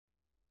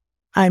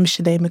I'm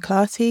Sinead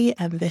McLarty,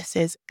 and this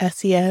is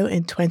SEO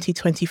in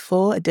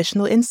 2024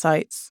 Additional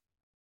Insights.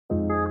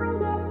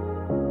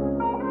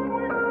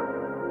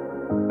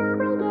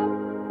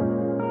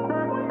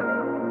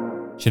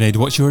 Sinead,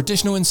 what's your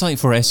additional insight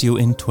for SEO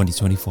in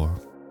 2024?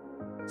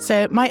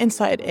 So my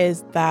insight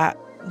is that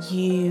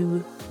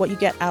what you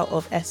get out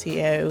of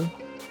SEO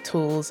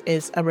tools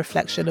is a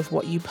reflection of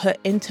what you put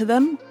into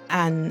them.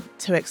 And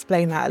to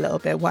explain that a little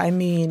bit, what I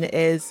mean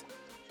is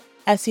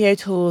SEO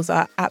tools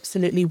are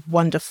absolutely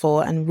wonderful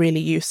and really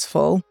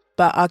useful,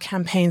 but our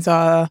campaigns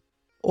or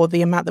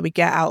the amount that we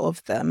get out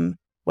of them,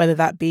 whether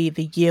that be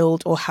the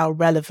yield or how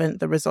relevant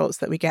the results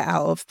that we get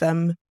out of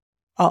them,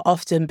 are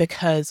often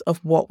because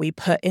of what we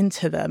put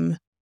into them.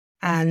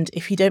 And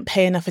if you don't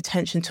pay enough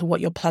attention to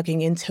what you're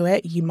plugging into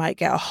it, you might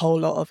get a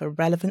whole lot of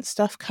irrelevant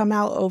stuff come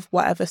out of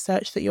whatever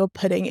search that you're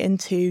putting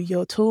into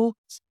your tool.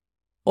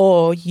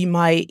 Or you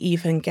might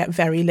even get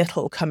very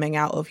little coming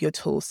out of your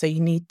tool. So you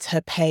need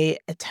to pay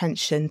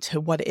attention to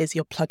what it is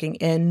you're plugging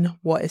in,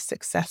 what is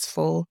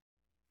successful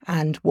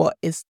and what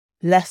is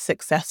less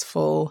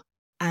successful,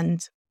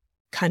 and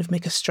kind of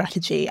make a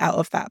strategy out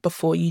of that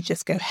before you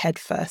just go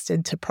headfirst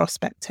into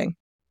prospecting.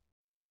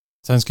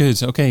 Sounds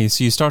good. Okay,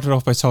 so you started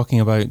off by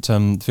talking about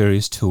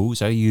various tools.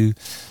 Are you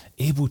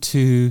able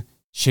to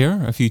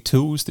share a few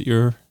tools that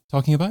you're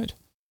talking about?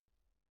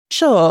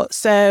 Sure.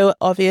 So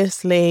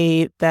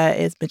obviously there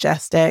is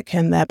Majestic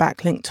and their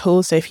backlink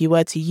tool. So if you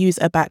were to use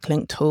a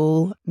backlink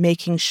tool,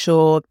 making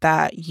sure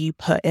that you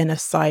put in a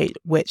site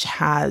which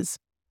has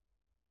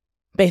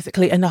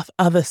basically enough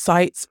other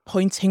sites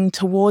pointing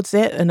towards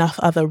it, enough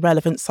other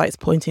relevant sites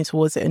pointing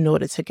towards it in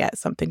order to get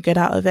something good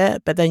out of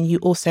it. But then you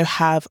also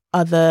have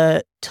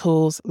other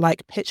tools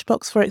like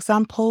Pitchbox, for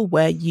example,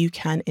 where you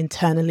can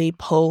internally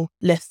pull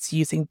lists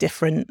using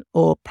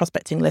or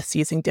prospecting lists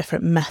using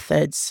different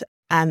methods.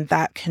 And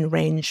that can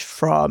range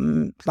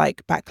from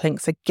like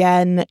backlinks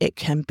again, it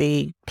can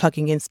be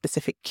plugging in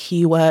specific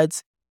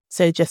keywords.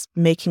 So just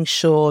making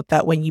sure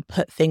that when you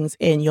put things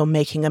in, you're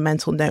making a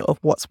mental note of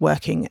what's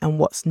working and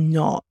what's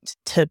not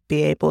to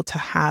be able to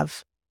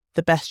have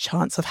the best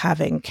chance of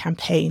having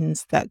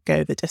campaigns that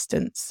go the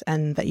distance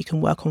and that you can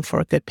work on for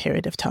a good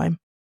period of time.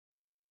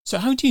 So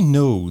how do you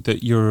know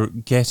that you're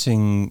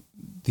getting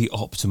the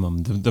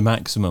optimum, the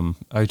maximum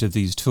out of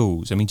these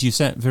tools? I mean, do you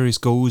set various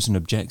goals and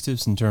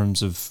objectives in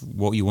terms of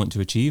what you want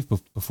to achieve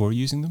before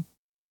using them?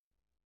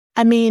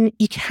 I mean,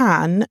 you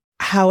can.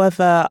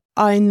 However,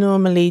 I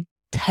normally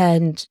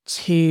tend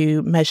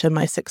to measure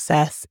my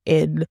success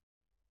in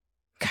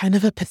kind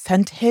of a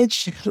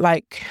percentage,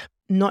 like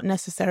not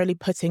necessarily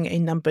putting a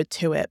number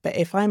to it. But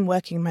if I'm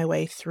working my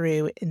way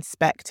through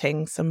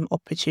inspecting some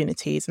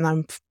opportunities and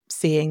I'm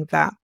seeing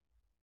that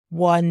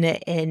 1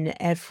 in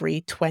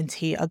every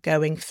 20 are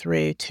going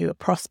through to a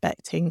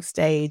prospecting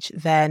stage,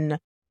 then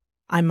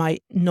I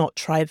might not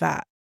try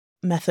that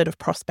method of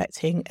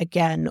prospecting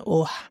again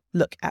or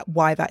look at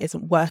why that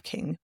isn't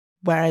working.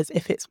 Whereas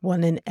if it's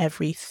 1 in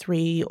every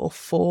 3 or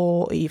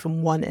 4, or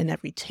even 1 in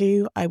every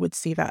 2, I would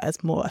see that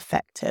as more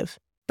effective.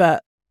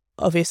 But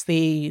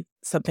obviously,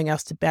 something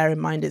else to bear in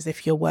mind is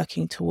if you're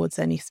working towards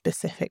any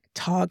specific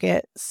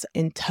targets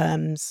in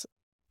terms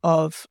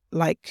of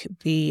like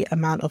the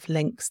amount of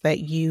links that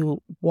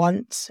you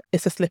want,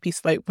 it's a slippery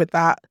slope with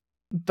that.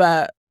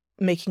 But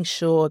making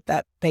sure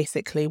that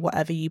basically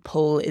whatever you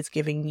pull is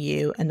giving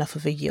you enough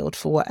of a yield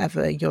for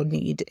whatever your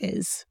need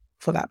is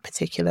for that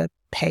particular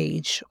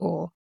page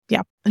or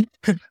yeah.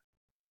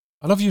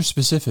 I love your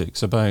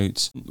specifics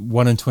about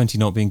 1 in 20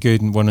 not being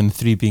good and 1 in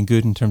 3 being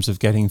good in terms of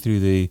getting through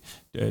the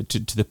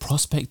to the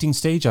prospecting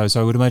stage.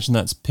 So I would imagine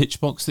that's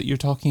Pitchbox that you're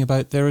talking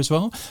about there as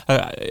well.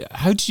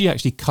 How did you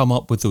actually come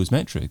up with those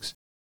metrics?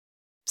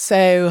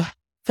 So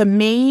for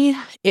me,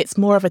 it's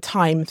more of a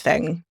time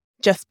thing,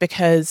 just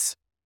because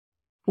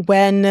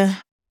when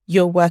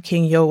you're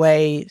working your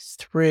way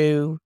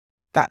through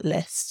that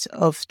list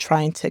of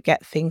trying to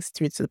get things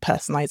through to the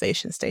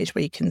personalization stage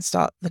where you can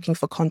start looking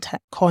for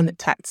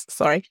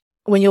contacts.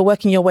 When you're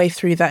working your way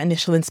through that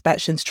initial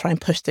inspection to try and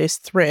push those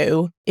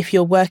through, if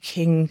you're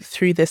working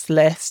through this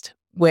list,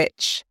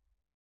 which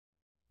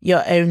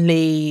you're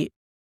only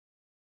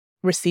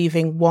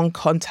receiving 1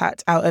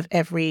 contact out of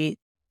every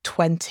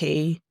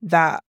 20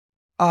 that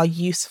are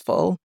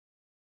useful,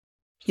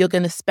 you're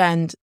going to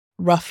spend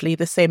roughly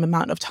the same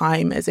amount of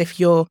time as if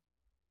you're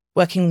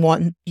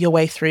working your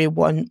way through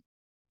one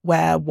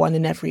where 1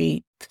 in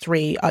every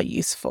 3 are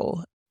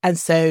useful. And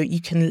so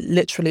you can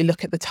literally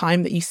look at the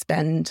time that you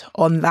spend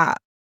on that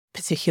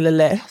particular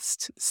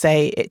list.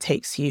 Say it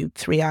takes you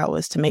 3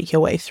 hours to make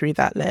your way through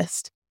that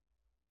list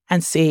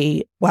and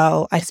see,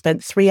 well, I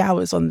spent 3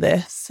 hours on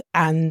this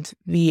and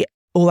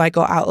all I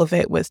got out of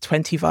it was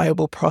 20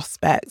 viable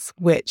prospects,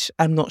 which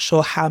I'm not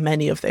sure how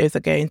many of those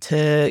are going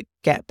to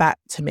get back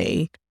to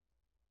me,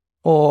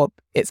 or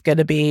it's going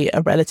to be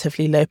a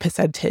relatively low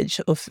percentage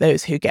of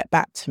those who get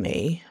back to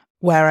me.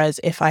 Whereas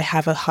if I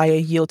have a higher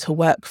yield to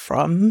work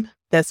from,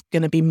 there's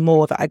going to be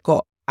more that I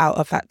got out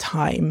of that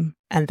time.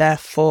 And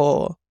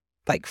therefore,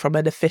 like from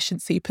an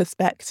efficiency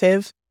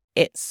perspective,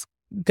 it's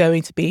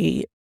going to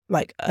be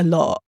like a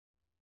lot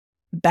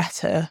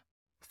better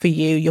for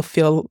you. You'll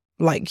feel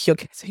like you're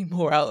getting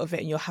more out of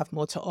it and you'll have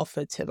more to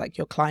offer to like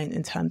your client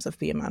in terms of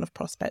the amount of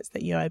prospects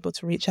that you're able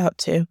to reach out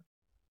to.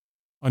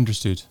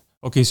 Understood.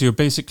 Okay, so you're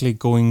basically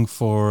going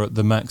for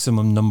the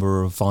maximum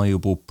number of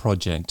viable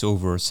projects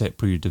over a set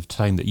period of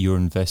time that you're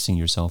investing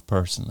yourself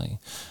personally.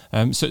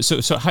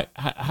 So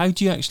how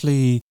do you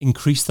actually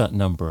increase that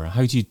number?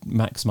 How do you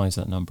maximize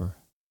that number?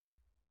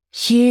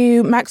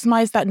 You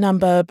maximize that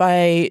number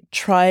by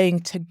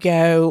trying to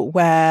go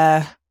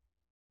where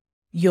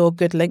your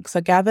good links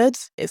are gathered.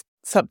 It's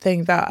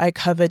something that I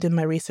covered in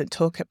my recent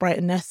talk at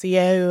Brighton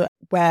SEO,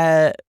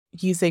 where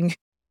using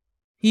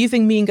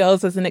Mean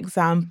Girls as an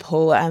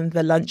example and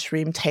the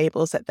lunchroom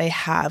tables that they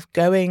have,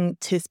 going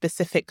to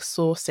specific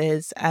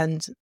sources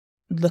and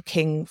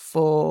looking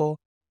for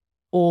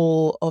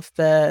all of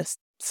the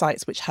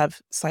sites which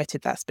have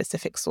cited that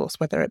specific source,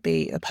 whether it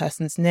be a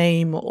person's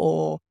name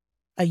or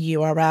a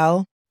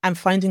URL, and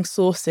finding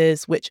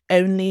sources which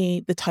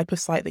only the type of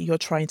site that you're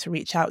trying to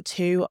reach out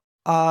to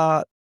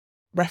are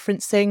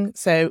referencing.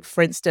 So,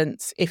 for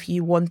instance, if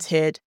you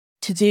wanted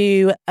to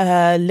do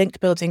a link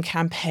building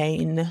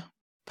campaign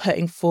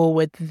putting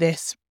forward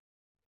this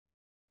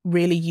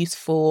really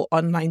useful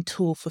online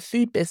tool for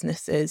food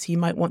businesses, you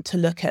might want to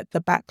look at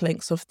the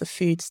backlinks of the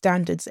Food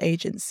Standards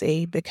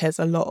Agency, because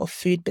a lot of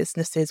food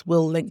businesses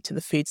will link to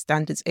the Food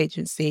Standards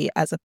Agency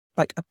as a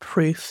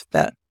proof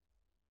that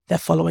they're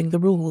following the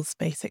rules,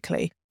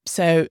 basically.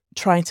 So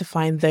trying to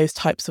find those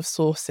types of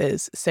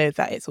sources so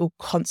that it's all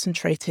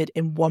concentrated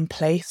in one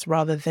place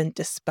rather than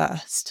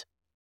dispersed.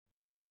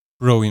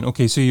 Brilliant.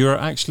 Okay, so you're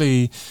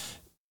actually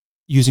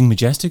using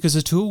Majestic as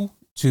a tool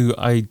to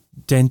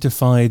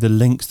identify the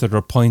links that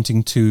are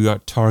pointing to a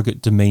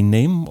target domain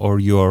name or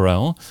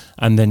URL,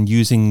 and then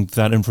using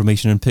that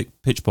information in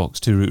Pitchbox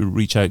to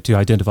reach out to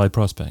identify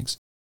prospects.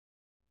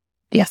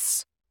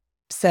 Yes.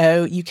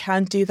 So you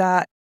can do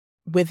that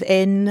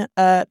within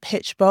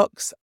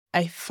Pitchbox.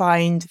 I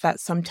find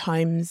that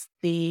sometimes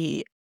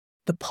the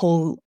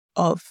pool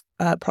of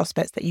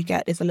prospects that you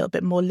get is a little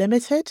bit more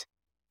limited.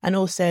 And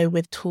also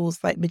with tools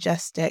like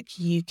Majestic,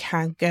 you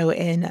can go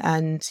in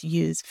and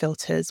use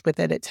filters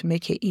within it to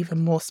make it even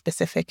more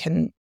specific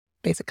and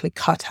basically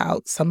cut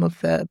out some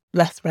of the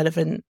less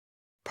relevant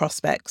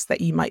prospects that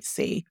you might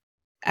see.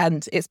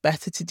 And it's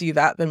better to do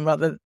that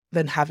rather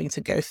than having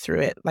to go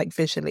through it, like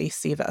visually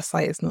see that a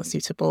site is not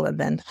suitable and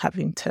then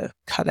having to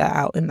cut it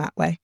out in that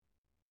way.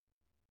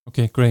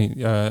 Okay,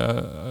 great.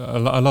 I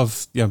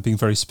love being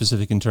very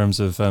specific in terms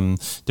of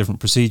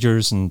different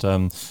procedures and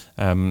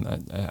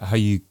how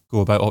you go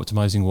about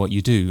optimizing what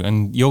you do.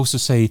 And you also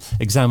say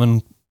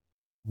examine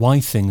why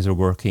things are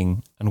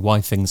working and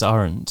why things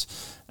aren't.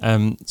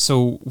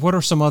 So what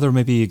are some other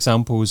maybe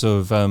examples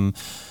of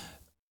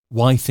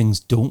why things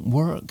don't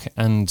work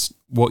and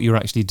what you're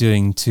actually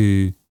doing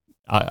to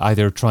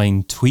either try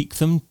and tweak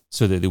them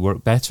so that they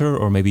work better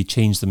or maybe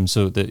change them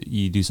so that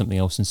you do something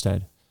else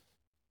instead?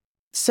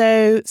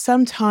 So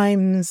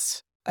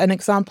sometimes an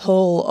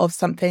example of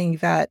something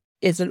that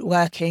isn't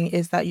working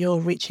is that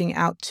you're reaching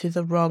out to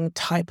the wrong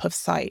type of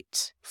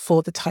site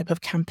for the type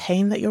of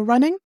campaign that you're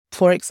running.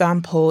 For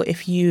example,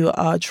 if you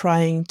are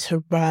trying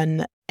to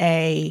run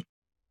a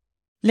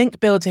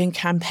link building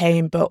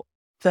campaign, but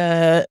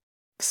the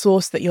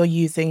source that you're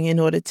using in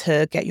order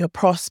to get your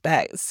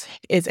prospects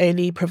is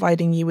only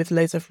providing you with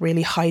loads of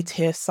really high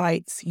tier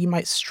sites, you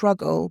might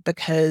struggle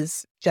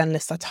because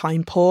journalists are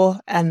time poor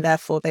and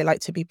therefore they like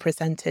to be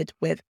presented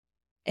with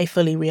a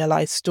fully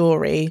realized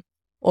story,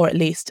 or at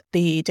least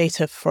the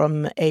data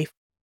from a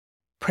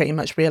pretty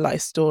much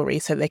realized story,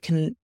 so they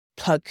can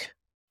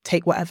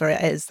take whatever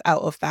it is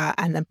out of that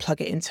and then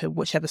plug it into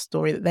whichever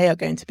story that they are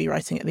going to be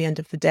writing at the end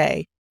of the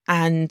day.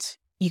 And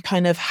you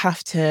kind of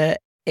have to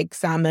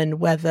examine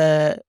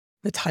whether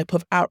the type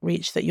of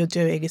outreach that you're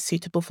doing is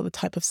suitable for the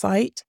type of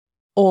site.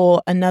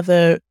 Or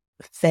another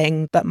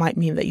thing that might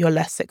mean that you're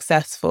less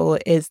successful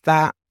is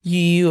that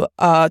you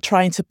are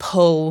trying to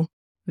pull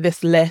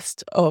this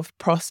list of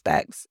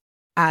prospects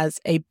as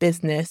a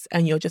business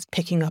and you're just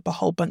picking up a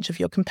whole bunch of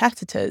your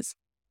competitors.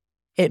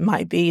 It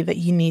might be that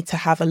you need to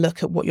have a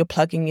look at what you're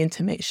plugging in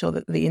to make sure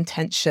that the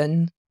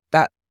intention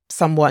that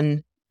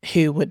someone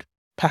who would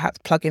perhaps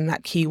plug in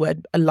that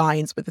keyword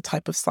aligns with the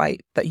type of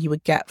site that you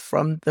would get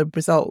from the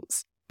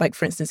results. Like,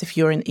 for instance, if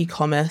you're in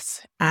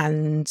e-commerce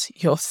and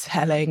you're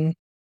selling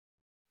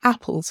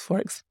apples,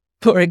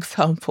 for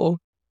example,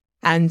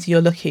 and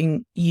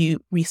you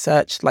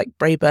research like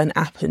Braeburn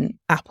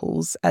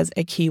apples as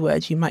a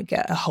keyword, you might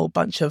get a whole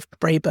bunch of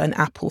Braeburn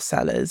apple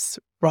sellers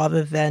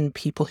rather than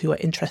people who are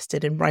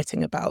interested in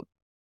writing about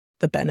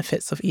the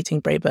benefits of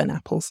eating Braeburn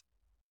apples.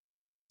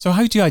 So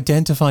how do you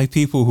identify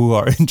people who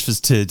are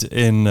interested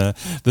in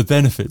the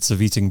benefits of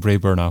eating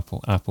Braeburn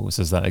apples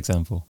as that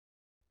example?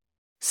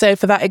 So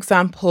for that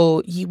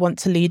example, you want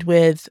to lead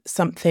with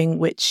something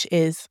which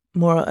is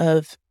more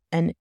of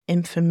an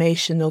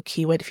informational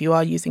keyword if you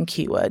are using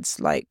keywords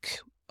like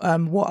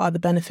what are the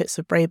benefits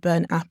of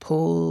Braeburn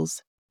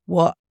apples?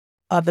 What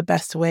are the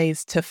best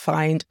ways to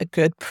find a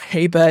good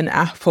Braeburn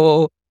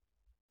apple?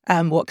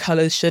 What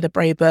colours should a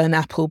Braeburn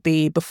apple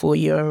be before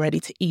you're ready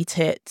to eat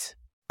it?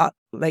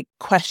 Like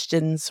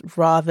questions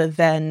rather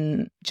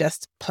than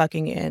just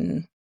plugging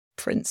in,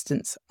 for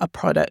instance, a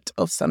product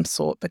of some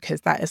sort, because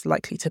that is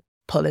likely to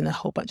pull in a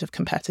whole bunch of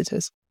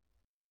competitors.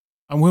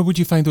 And where would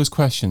you find those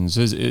questions?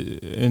 Is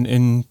it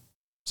in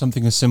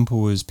something as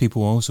simple as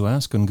people also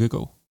ask on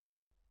Google?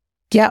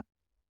 Yeah.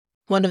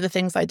 One of the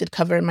things I did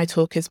cover in my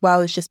talk as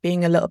well is just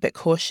being a little bit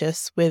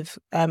cautious with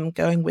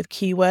going with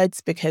keywords,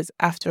 because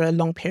after a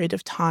long period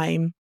of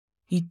time,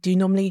 you do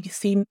normally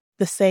see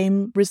the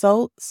same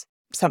results.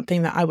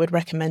 Something that I would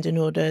recommend in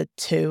order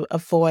to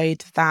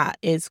avoid that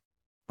is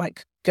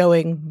like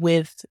going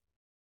with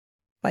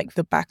like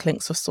the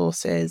backlinks or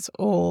sources,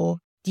 or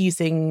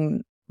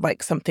using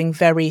like something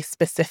very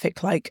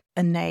specific, like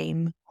a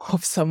name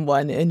of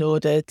someone, in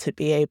order to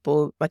be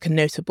able, like a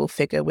notable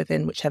figure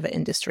within whichever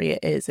industry it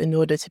is, in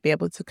order to be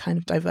able to kind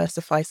of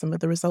diversify some of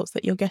the results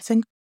that you're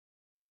getting.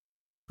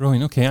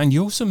 Brilliant. Okay. And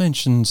you also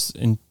mentioned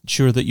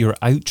ensure that your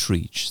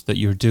outreach that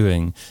you're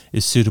doing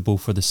is suitable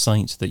for the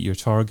site that you're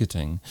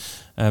targeting.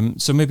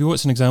 So maybe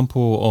what's an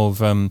example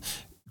of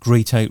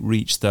great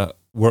outreach that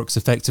works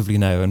effectively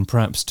now? And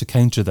perhaps to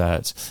counter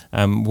that,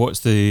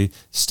 what's the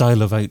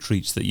style of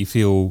outreach that you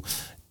feel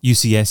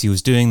UC SEO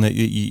is doing that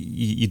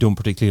you don't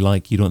particularly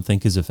like, you don't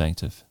think is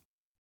effective?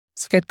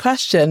 It's a good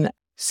question.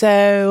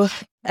 So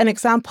an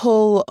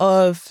example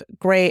of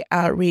great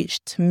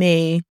outreach to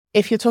me,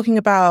 if you're talking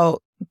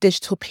about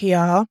digital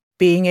PR,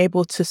 being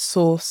able to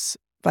source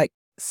like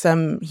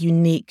some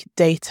unique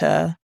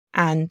data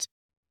and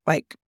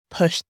like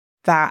push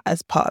that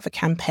as part of a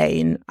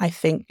campaign, I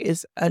think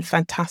is a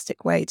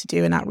fantastic way to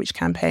do an outreach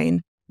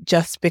campaign,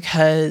 just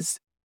because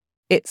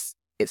it's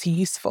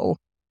useful.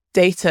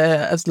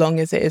 Data, as long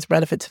as it is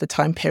relevant to the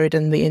time period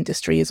and the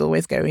industry, is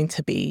always going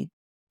to be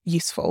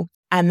useful.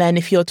 And then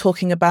if you're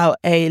talking about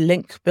a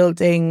link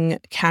building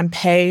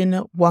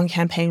campaign, one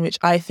campaign which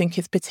I think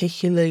is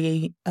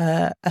particularly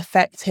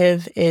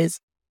effective is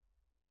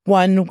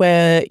one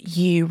where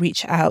you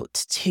reach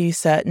out to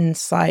certain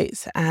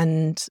sites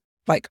and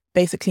like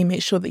basically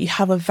make sure that you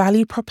have a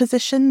value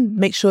proposition,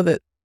 make sure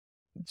that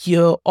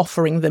you're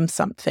offering them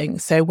something.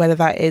 So whether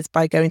that is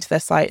by going to their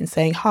site and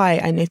saying, hi,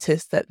 I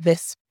noticed that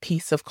this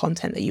piece of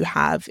content that you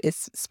have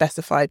is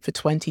specified for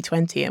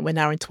 2020 and we're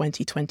now in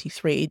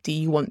 2023. Do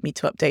you want me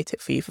to update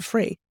it for you for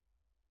free?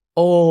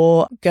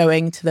 Or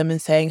going to them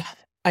and saying,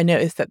 I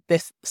noticed that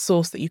this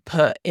source that you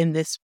put in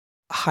this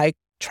high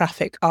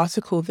traffic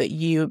article that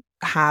you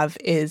have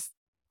is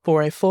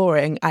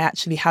 404ing. I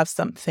actually have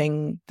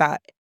something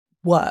that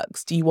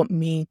works. Do you want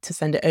me to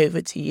send it over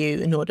to you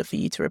in order for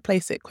you to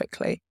replace it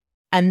quickly?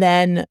 And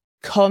then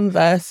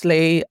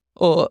conversely,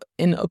 or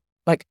in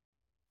like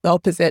the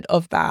opposite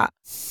of that,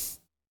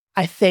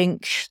 I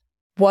think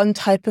one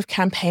type of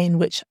campaign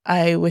which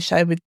I wish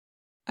I would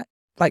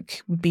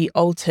like be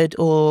altered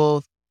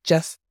or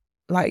just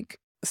like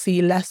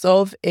see less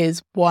of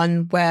is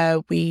one where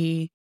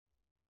we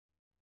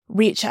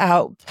reach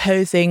out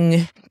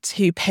posing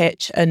to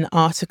pitch an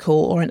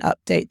article or an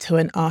update to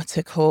an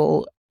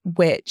article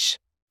which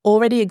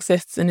already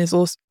exists and is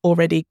also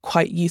already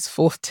quite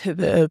useful to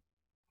the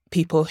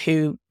people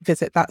who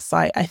visit that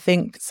site. I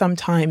think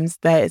sometimes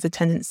there is a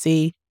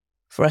tendency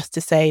for us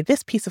to say,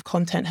 this piece of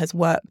content has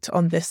worked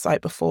on this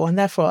site before, and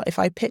therefore if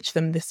I pitch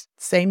them this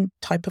same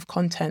type of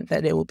content,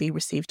 that it will be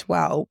received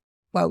well.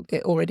 Well,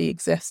 it already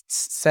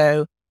exists,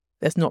 so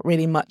there's not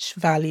really much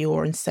value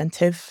or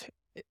incentive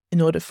in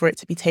order for it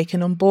to be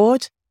taken on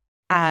board.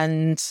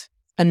 And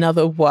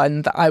another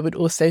one that I would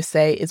also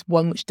say is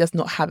one which does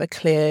not have a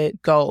clear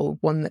goal,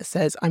 one that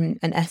says, I'm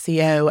an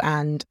SEO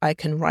and I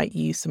can write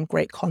you some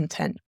great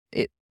content.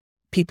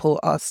 People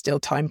are still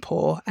time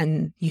poor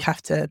and you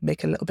have to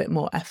make a little bit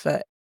more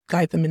effort,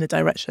 guide them in the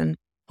direction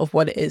of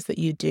what it is that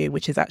you do,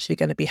 which is actually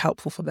going to be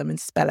helpful for them, and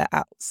spell it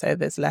out so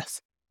there's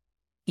less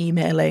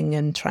emailing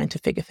and trying to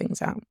figure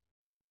things out.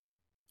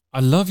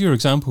 I love your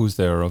examples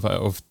there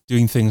of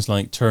doing things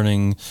like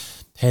turning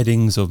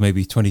headings of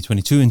maybe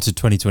 2022 into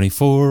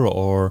 2024,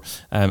 or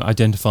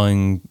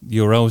identifying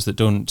URLs that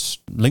don't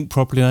link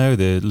properly now,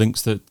 the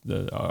links that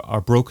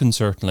are broken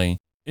certainly.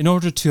 In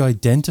order to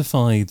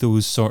identify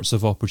those sorts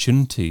of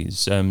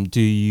opportunities, do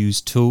you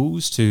use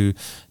tools to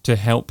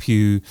help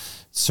you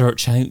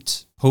search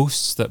out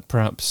posts that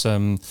perhaps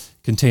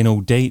contain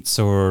old dates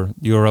or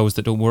URLs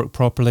that don't work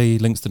properly,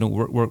 links that don't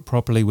work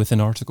properly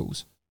within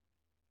articles?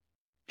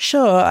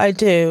 Sure, I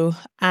do.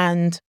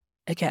 And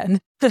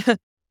again,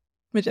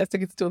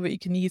 Majestic is a tool that you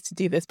can use to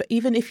do this. But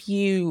even if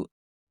you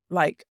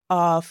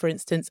are, for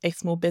instance, a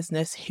small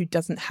business who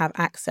doesn't have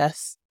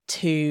access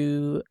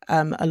to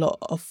a lot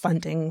of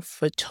funding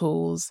for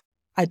tools,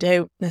 I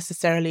don't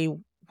necessarily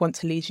want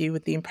to leave you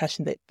with the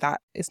impression that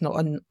that is not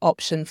an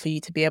option for you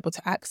to be able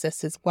to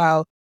access as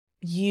well.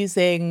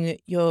 Using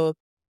your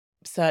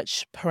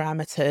search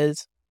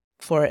parameters,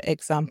 for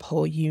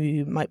example,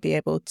 you might be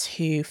able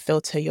to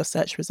filter your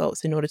search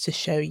results in order to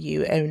show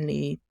you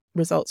only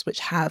results which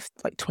have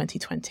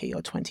 2020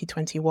 or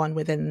 2021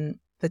 within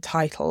the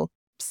title.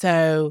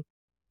 So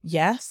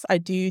yes, I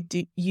do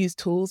use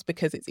tools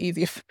because it's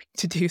easier for me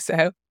to do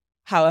so.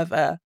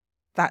 However,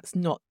 that's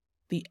not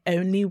the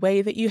only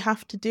way that you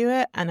have to do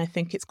it. And I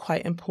think it's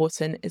quite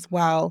important as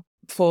well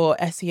for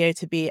SEO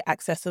to be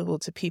accessible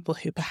to people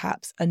who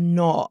perhaps are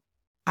not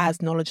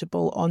as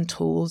knowledgeable on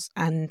tools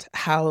and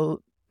how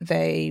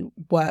they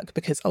work,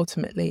 because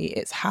ultimately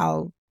it's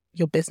how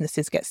your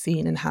businesses get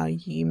seen and how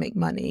you make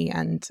money.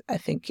 And I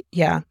think,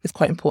 it's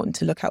quite important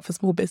to look out for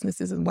small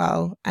businesses as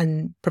well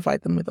and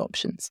provide them with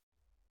options.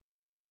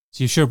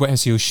 So you've shared what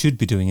SEO should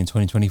be doing in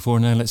 2024.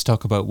 Now let's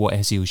talk about what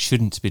SEO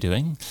shouldn't be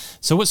doing.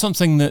 So what's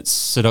something that's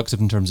seductive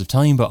in terms of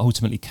time, but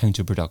ultimately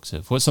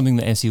counterproductive? What's something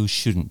that SEO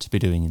shouldn't be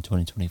doing in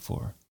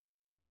 2024?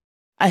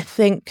 I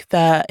think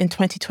that in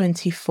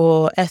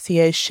 2024,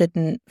 SEO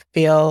shouldn't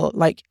feel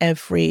like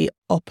every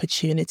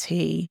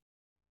opportunity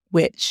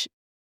which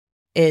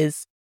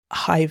is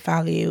high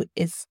value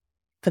is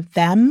for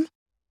them.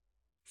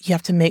 You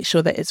have to make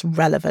sure that it's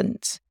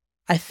relevant.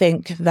 I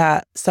think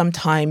that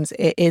sometimes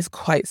it is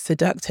quite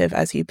seductive,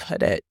 as you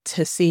put it,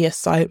 to see a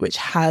site which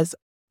has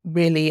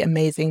really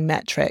amazing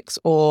metrics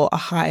or a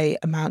high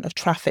amount of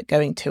traffic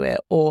going to it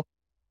or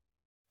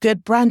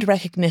good brand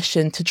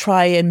recognition to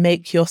try and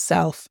make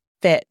yourself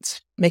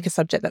make a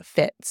subject that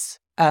fits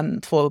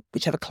for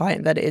whichever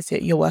client that it is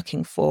that you're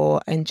working for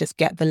and just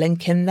get the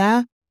link in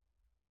there.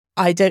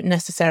 I don't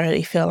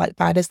necessarily feel like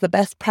that is the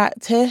best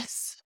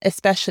practice,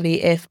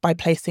 especially if by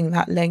placing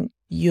that link,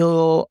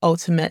 you're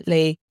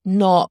ultimately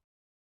not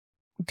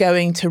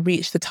going to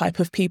reach the type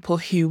of people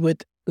who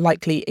would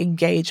likely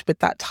engage with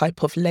that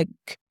type of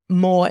link.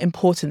 More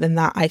important than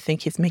that, I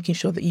think, is making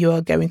sure that you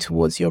are going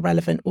towards your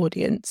relevant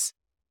audience.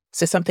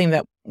 So something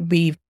that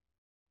we've,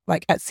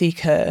 like at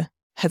Seeker,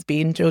 has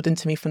been drilled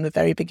into me from the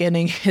very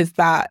beginning is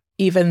that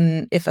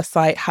even if a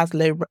site has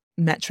low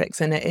metrics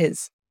and it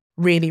is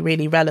really,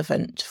 really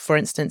relevant, for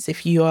instance,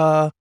 if you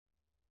are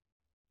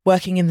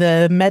working in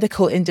the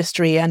medical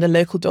industry and a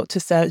local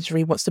doctor's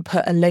surgery wants to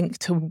put a link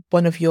to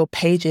one of your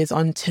pages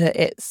onto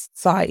its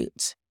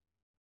site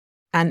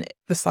and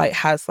the site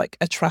has like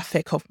a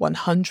traffic of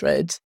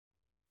 100,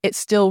 it's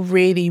still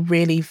really,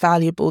 really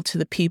valuable to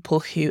the people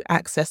who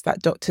access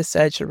that doctor's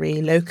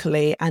surgery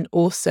locally. And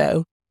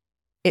also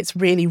it's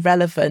really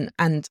relevant.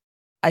 And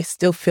I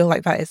still feel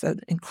like that is an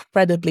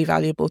incredibly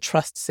valuable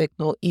trust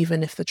signal,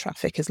 even if the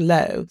traffic is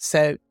low.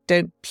 So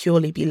don't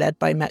purely be led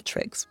by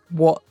metrics.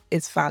 What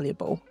is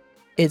valuable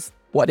is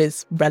what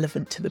is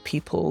relevant to the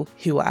people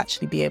who will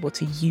actually be able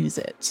to use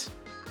it.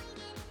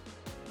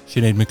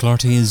 Sinead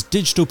McLarty is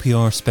Digital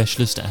PR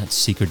Specialist at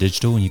Seeker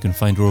Digital, and you can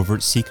find her over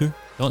at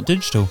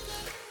seeker.digital.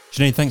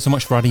 Sinead, thanks so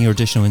much for adding your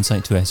additional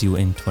insight to SEO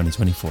in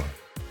 2024.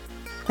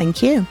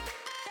 Thank you.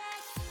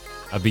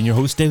 I've been your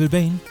host, David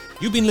Bain.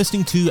 You've been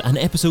listening to an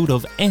episode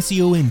of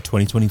SEO in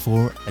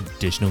 2024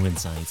 Additional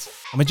Insights,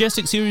 a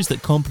majestic series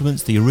that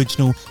complements the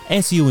original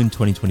SEO in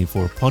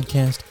 2024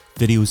 podcast,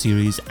 video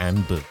series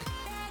and book.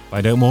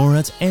 Find out more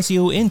at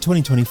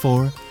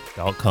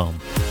seoin2024.com.